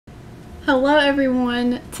Hello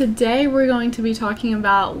everyone! Today we're going to be talking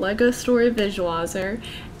about Lego Story Visualizer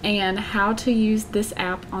and how to use this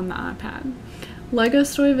app on the iPad. Lego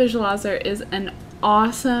Story Visualizer is an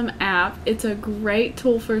awesome app. It's a great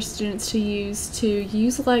tool for students to use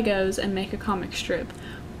Legos and make a comic strip.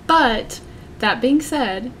 But that being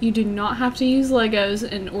said, you do not have to use Legos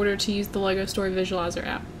in order to use the Lego Story Visualizer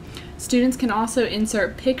app. Students can also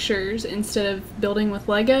insert pictures instead of building with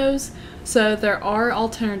Legos, so there are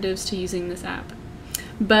alternatives to using this app.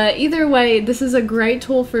 But either way, this is a great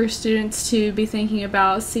tool for students to be thinking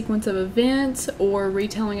about sequence of events or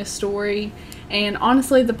retelling a story. And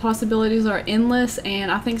honestly, the possibilities are endless, and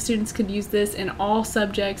I think students could use this in all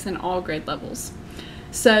subjects and all grade levels.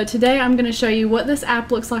 So today I'm going to show you what this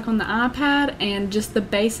app looks like on the iPad and just the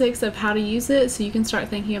basics of how to use it so you can start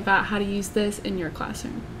thinking about how to use this in your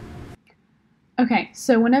classroom. Okay,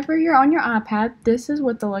 so whenever you're on your iPad, this is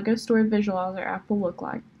what the Lego Story Visualizer app will look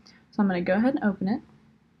like. So I'm going to go ahead and open it.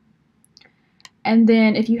 And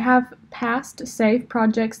then if you have past saved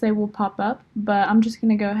projects, they will pop up, but I'm just going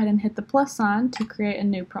to go ahead and hit the plus sign to create a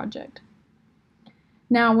new project.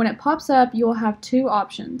 Now when it pops up, you'll have two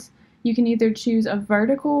options. You can either choose a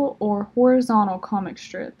vertical or horizontal comic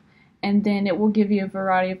strip, and then it will give you a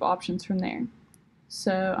variety of options from there.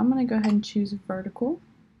 So I'm going to go ahead and choose vertical.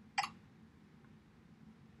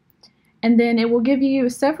 And then it will give you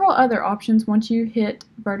several other options once you hit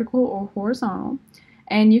vertical or horizontal.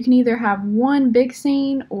 And you can either have one big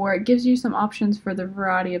scene, or it gives you some options for the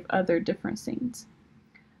variety of other different scenes.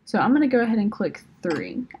 So I'm going to go ahead and click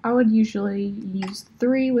 3. I would usually use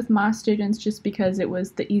 3 with my students just because it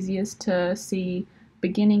was the easiest to see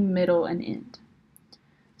beginning, middle, and end.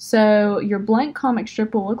 So your blank comic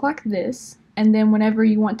strip will look like this, and then whenever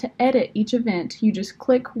you want to edit each event, you just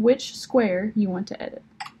click which square you want to edit.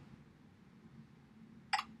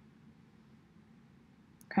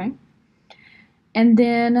 Okay, and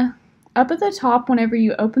then up at the top, whenever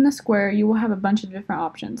you open the square, you will have a bunch of different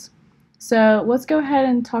options. So let's go ahead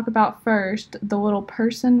and talk about first the little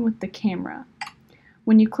person with the camera.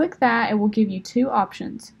 When you click that, it will give you two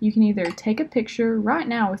options. You can either take a picture right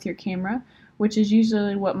now with your camera, which is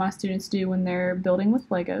usually what my students do when they're building with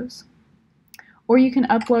Legos, or you can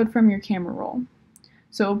upload from your camera roll.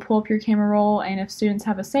 So it will pull up your camera roll, and if students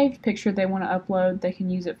have a saved picture they want to upload, they can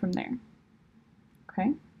use it from there.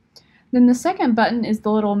 Okay. Then the second button is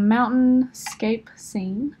the little mountainscape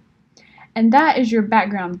scene, and that is your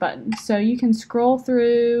background button. So you can scroll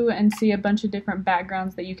through and see a bunch of different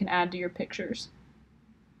backgrounds that you can add to your pictures.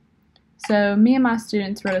 So me and my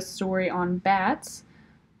students wrote a story on bats,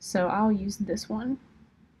 so I'll use this one.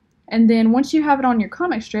 And then once you have it on your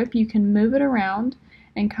comic strip, you can move it around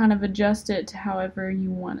and kind of adjust it to however you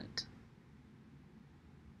want it.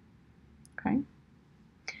 Okay.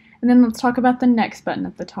 And then let's talk about the next button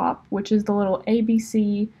at the top, which is the little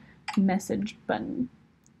ABC message button.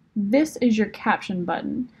 This is your caption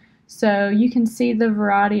button. So you can see the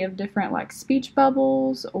variety of different like speech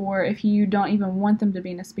bubbles, or if you don't even want them to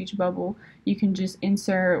be in a speech bubble, you can just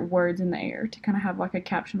insert words in the air to kind of have like a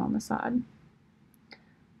caption on the side.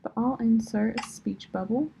 But I'll insert a speech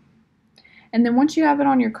bubble. And then once you have it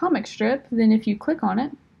on your comic strip, then if you click on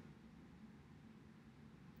it,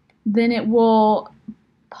 then it will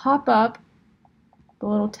pop up the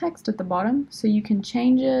little text at the bottom, so you can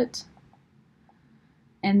change it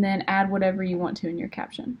and then add whatever you want to in your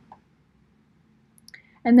caption.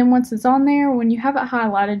 And then once it's on there, when you have it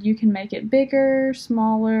highlighted, you can make it bigger,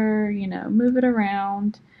 smaller, move it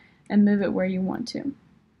around and move it where you want to.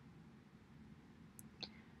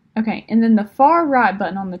 Okay, and then the far right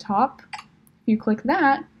button on the top, if you click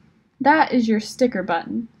that, that is your sticker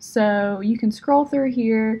button. So you can scroll through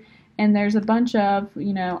here, and there's a bunch of,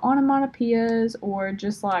 onomatopoeias or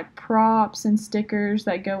just like props and stickers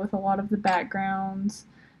that go with a lot of the backgrounds.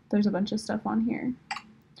 There's a bunch of stuff on here.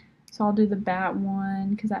 So I'll do the bat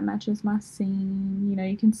one because that matches my scene.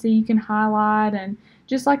 You can see you can highlight and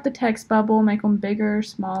just like the text bubble, make them bigger,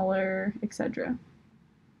 smaller, etc.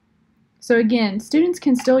 So again, students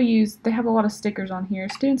can still use, they have a lot of stickers on here.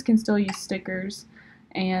 Students can still use stickers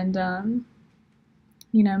and,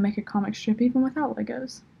 make a comic strip even without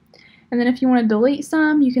Legos. And then if you want to delete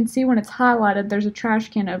some, you can see when it's highlighted, there's a trash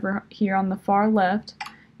can over here on the far left.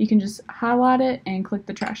 You can just highlight it and click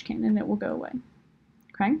the trash can and it will go away.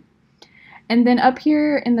 Okay? And then up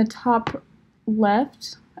here in the top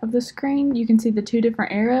left of the screen, you can see the two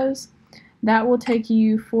different arrows. That will take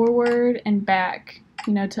you forward and back,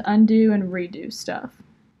 to undo and redo stuff.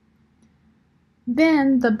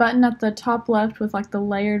 Then the button at the top left with like the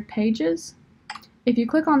layered pages, if you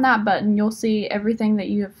click on that button, you'll see everything that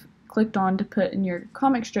you have clicked on to put in your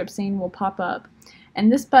comic strip scene will pop up,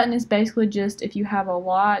 And this button is basically just if you have a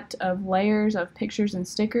lot of layers of pictures and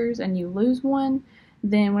stickers and you lose one,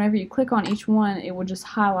 then whenever you click on each one, it will just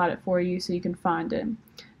highlight it for you so you can find it.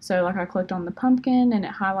 So like I clicked on the pumpkin and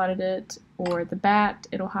it highlighted it, or the bat,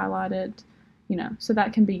 it'll highlight it, so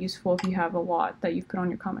that can be useful if you have a lot that you've put on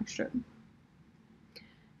your comic strip.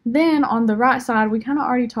 Then on the right side, we kind of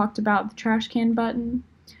already talked about the trash can button.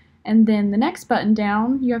 And then the next button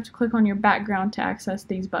down, you have to click on your background to access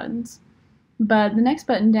these buttons. But the next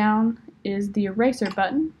button down is the eraser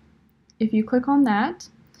button. If you click on that,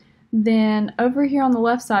 then over here on the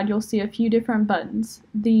left side, you'll see a few different buttons.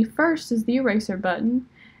 The first is the eraser button,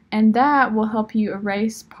 and that will help you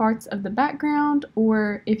erase parts of the background,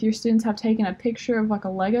 or if your students have taken a picture of like a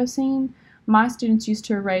Lego scene, my students used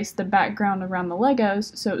to erase the background around the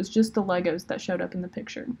Legos, so it was just the Legos that showed up in the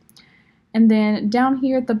picture. And then down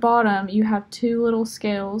here at the bottom, you have two little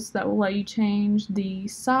scales that will let you change the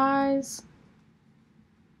size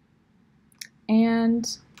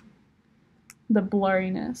and the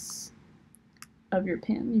blurriness of your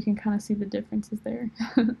pen. You can kind of see the differences there.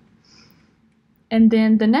 And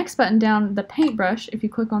then the next button down, the paintbrush, if you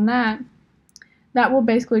click on that, that will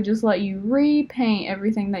basically just let you repaint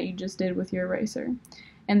everything that you just did with your eraser.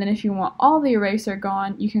 And then if you want all the eraser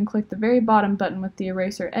gone, you can click the very bottom button with the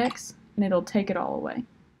eraser X, and it'll take it all away.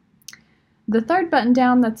 The third button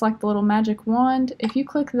down, that's like the little magic wand, if you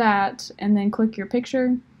click that and then click your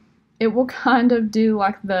picture, it will kind of do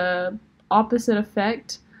like the opposite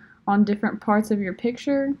effect on different parts of your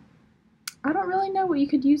picture. I don't really know what you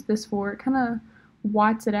could use this for. It kind of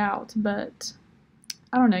whites it out, but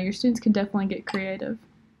I don't know, your students can definitely get creative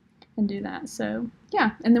and do that. So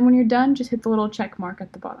yeah, and then when you're done, just hit the little check mark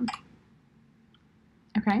at the bottom.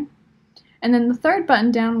 Okay, and then the third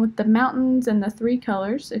button down with the mountains and the three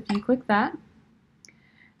colors, if you click that,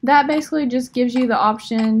 that basically just gives you the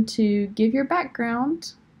option to give your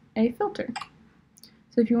background a filter.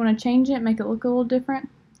 So if you want to change it, make it look a little different,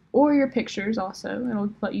 or your pictures also,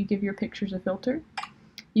 it'll let you give your pictures a filter.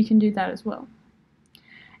 You can do that as well.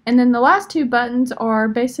 And then the last two buttons are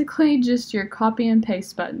basically just your copy and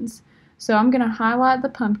paste buttons. So I'm going to highlight the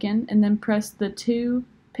pumpkin and then press the two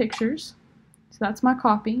pictures. So that's my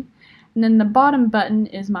copy. And then the bottom button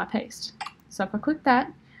is my paste. So if I click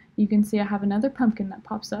that, you can see I have another pumpkin that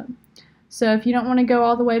pops up. So if you don't want to go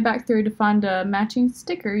all the way back through to find a matching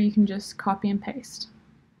sticker, you can just copy and paste.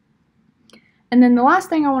 And then the last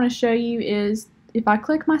thing I want to show you is if I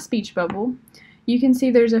click my speech bubble, you can see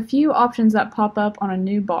there's a few options that pop up on a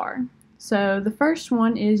new bar. So the first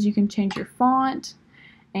one is you can change your font,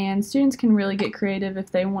 and students can really get creative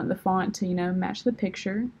if they want the font to, match the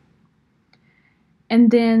picture. And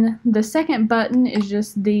then the second button is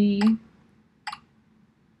just the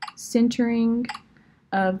centering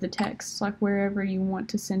of the text, like wherever you want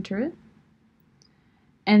to center it.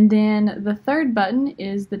 And then the third button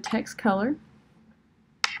is the text color.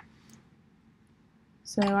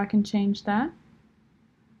 So I can change that.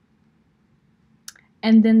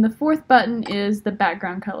 And then the fourth button is the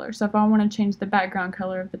background color. So if I want to change the background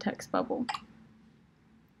color of the text bubble.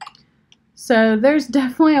 So there's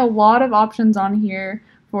definitely a lot of options on here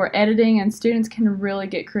for editing, and students can really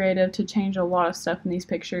get creative to change a lot of stuff in these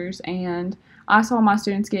pictures. And I saw my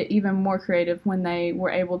students get even more creative when they were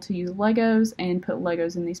able to use Legos and put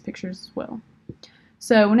Legos in these pictures as well.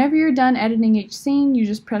 So whenever you're done editing each scene, you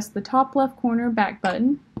just press the top left corner back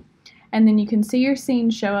button, and then you can see your scene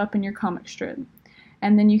show up in your comic strip.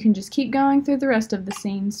 And then you can just keep going through the rest of the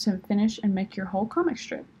scenes to finish and make your whole comic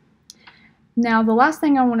strip. Now the last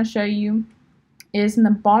thing I want to show you is in the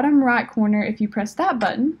bottom right corner. If you press that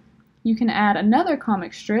button, you can add another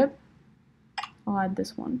comic strip. I'll add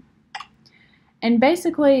this one. And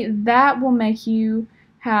basically that will make you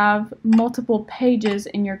have multiple pages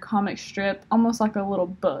in your comic strip, almost like a little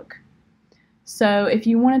book. So if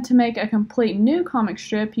you wanted to make a complete new comic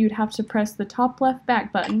strip, you'd have to press the top left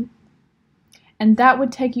back button, and that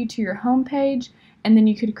would take you to your home page, and then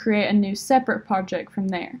you could create a new separate project from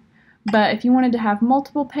there. But if you wanted to have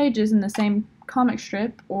multiple pages in the same comic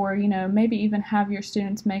strip, or maybe even have your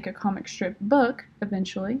students make a comic strip book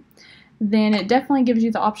eventually, then it definitely gives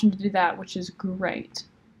you the option to do that, which is great.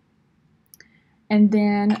 And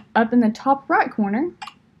then up in the top right corner,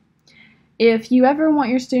 if you ever want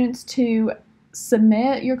your students to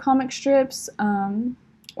submit your comic strips,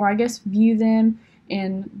 or I guess view them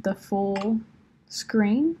in the full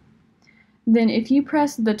screen, then if you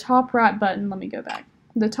press the top right button, let me go back,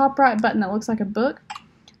 the top right button that looks like a book,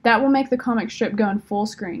 that will make the comic strip go in full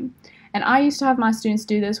screen. And I used to have my students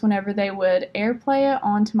do this whenever they would AirPlay it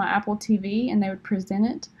onto my Apple TV and they would present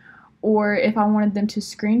it, or if I wanted them to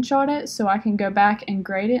screenshot it so I can go back and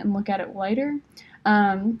grade it and look at it later,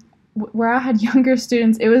 Where I had younger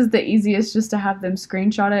students, it was the easiest just to have them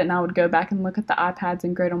screenshot it, and I would go back and look at the iPads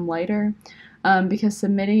and grade them later, because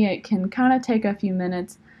submitting it can kind of take a few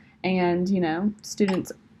minutes, and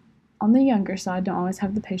students on the younger side don't always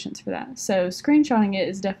have the patience for that. So screenshotting it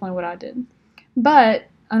is definitely what I did. But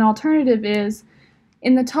an alternative is,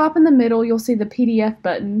 in the top and the middle, you'll see the PDF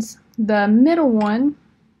buttons. The middle one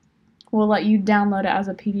will let you download it as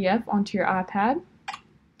a PDF onto your iPad.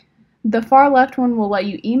 The far left one will let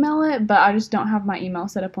you email it, but I just don't have my email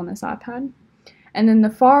set up on this iPad. And then the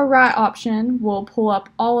far right option will pull up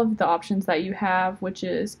all of the options that you have, which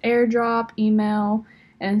is AirDrop, email,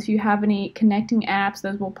 and if you have any connecting apps,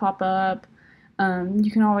 those will pop up. You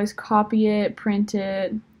can always copy it, print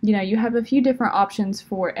it. You have a few different options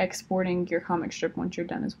for exporting your comic strip once you're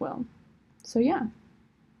done as well. So yeah.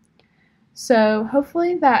 So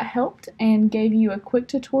hopefully that helped and gave you a quick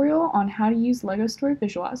tutorial on how to use Lego Story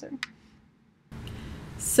Visualizer.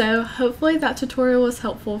 So hopefully that tutorial was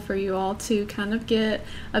helpful for you all to kind of get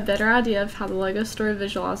a better idea of how the Lego Story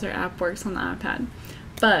Visualizer app works on the iPad.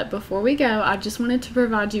 But before we go, I just wanted to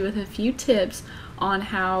provide you with a few tips on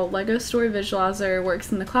how Lego Story Visualizer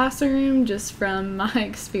works in the classroom, just from my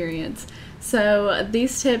experience. So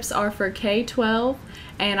these tips are for K-12,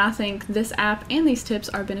 and I think this app and these tips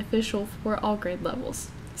are beneficial for all grade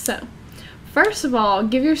levels. So first of all,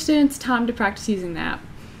 give your students time to practice using the app.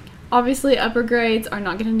 Obviously upper grades are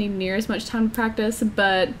not going to need near as much time to practice,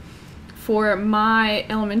 but for my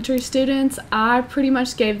elementary students, I pretty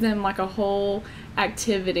much gave them like a whole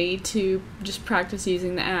activity to just practice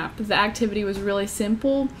using the app. The activity was really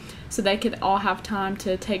simple, so they could all have time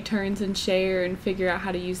to take turns and share and figure out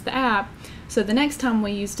how to use the app. So the next time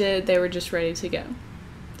we used it, they were just ready to go.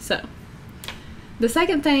 So the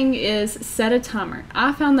second thing is set a timer.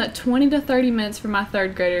 I found that 20 to 30 minutes for my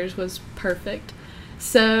third graders was perfect.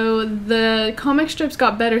 So the comic strips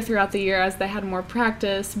got better throughout the year as they had more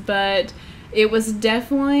practice, but it was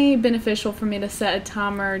definitely beneficial for me to set a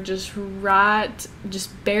timer just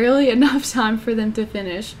barely enough time for them to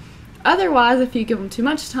finish. Otherwise, if you give them too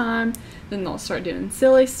much time, then they'll start doing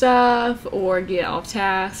silly stuff or get off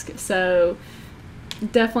task. So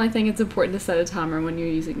definitely think it's important to set a timer when you're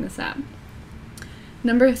using this app.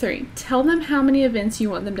 Number 3, tell them how many events you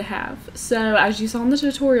want them to have. So as you saw in the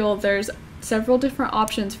tutorial, there's several different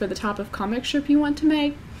options for the type of comic strip you want to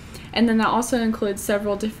make, and then that also includes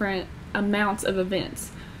several different amounts of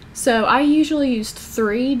events. So I usually used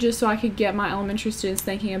 3 just so I could get my elementary students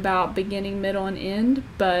thinking about beginning, middle, and end,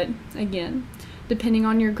 but again, depending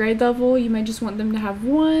on your grade level, you may just want them to have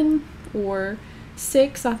 1 or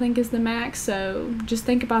 6, I think is the max, so just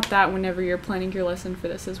think about that whenever you're planning your lesson for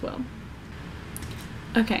this as well.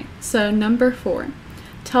 Okay, so number 4,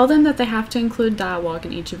 tell them that they have to include dialogue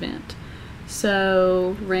in each event.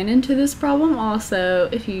 So ran into this problem also.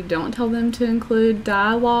 If you don't tell them to include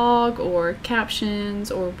dialogue or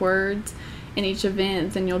captions or words in each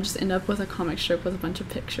event, then you'll just end up with a comic strip with a bunch of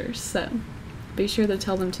pictures. So be sure to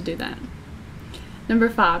tell them to do that. Number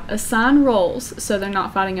 5, assign roles so they're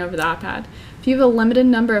not fighting over the iPad. If you have a limited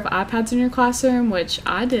number of iPads in your classroom, which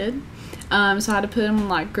I did, so I had to put them in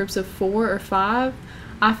like groups of 4 or 5,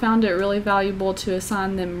 I found it really valuable to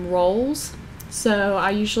assign them roles. So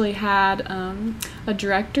I usually had a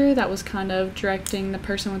director that was kind of directing the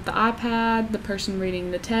person with the iPad, the person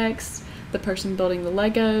reading the text, the person building the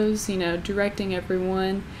Legos, directing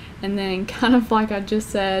everyone. And then kind of like I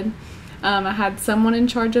just said, I had someone in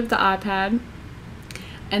charge of the iPad,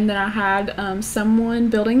 and then I had someone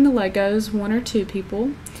building the Legos, 1 or 2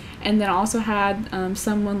 people, and then I also had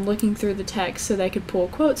someone looking through the text so they could pull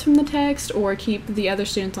quotes from the text or keep the other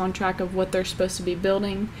students on track of what they're supposed to be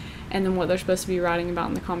building and then what they're supposed to be writing about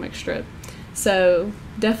in the comic strip. So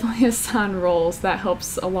definitely assign roles. That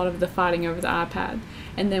helps a lot of the fighting over the iPad.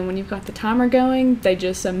 And then when you've got the timer going, they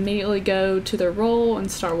just immediately go to their role and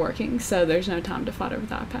start working, so there's no time to fight over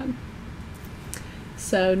the iPad.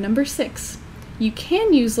 So number 6, you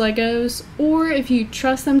can use Legos, or if you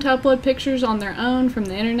trust them to upload pictures on their own from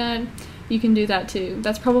the internet, you can do that too.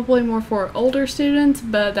 That's probably more for older students,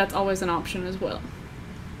 but that's always an option as well.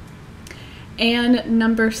 And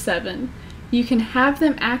number 7, you can have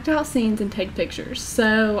them act out scenes and take pictures.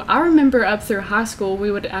 So I remember up through high school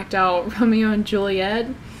we would act out Romeo and Juliet.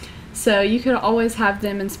 So you could always have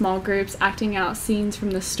them in small groups acting out scenes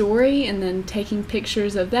from the story and then taking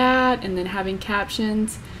pictures of that and then having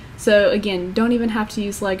captions. So again, don't even have to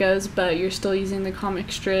use Legos, but you're still using the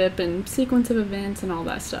comic strip and sequence of events and all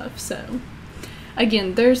that stuff. So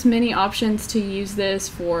again, there's many options to use this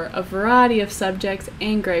for a variety of subjects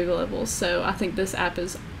and grade levels, so I think this app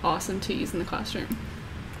is awesome to use in the classroom.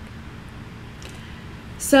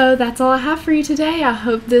 So that's all I have for you today. I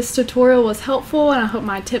hope this tutorial was helpful, and I hope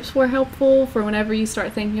my tips were helpful for whenever you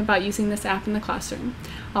start thinking about using this app in the classroom.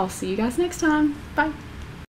 I'll see you guys next time. Bye.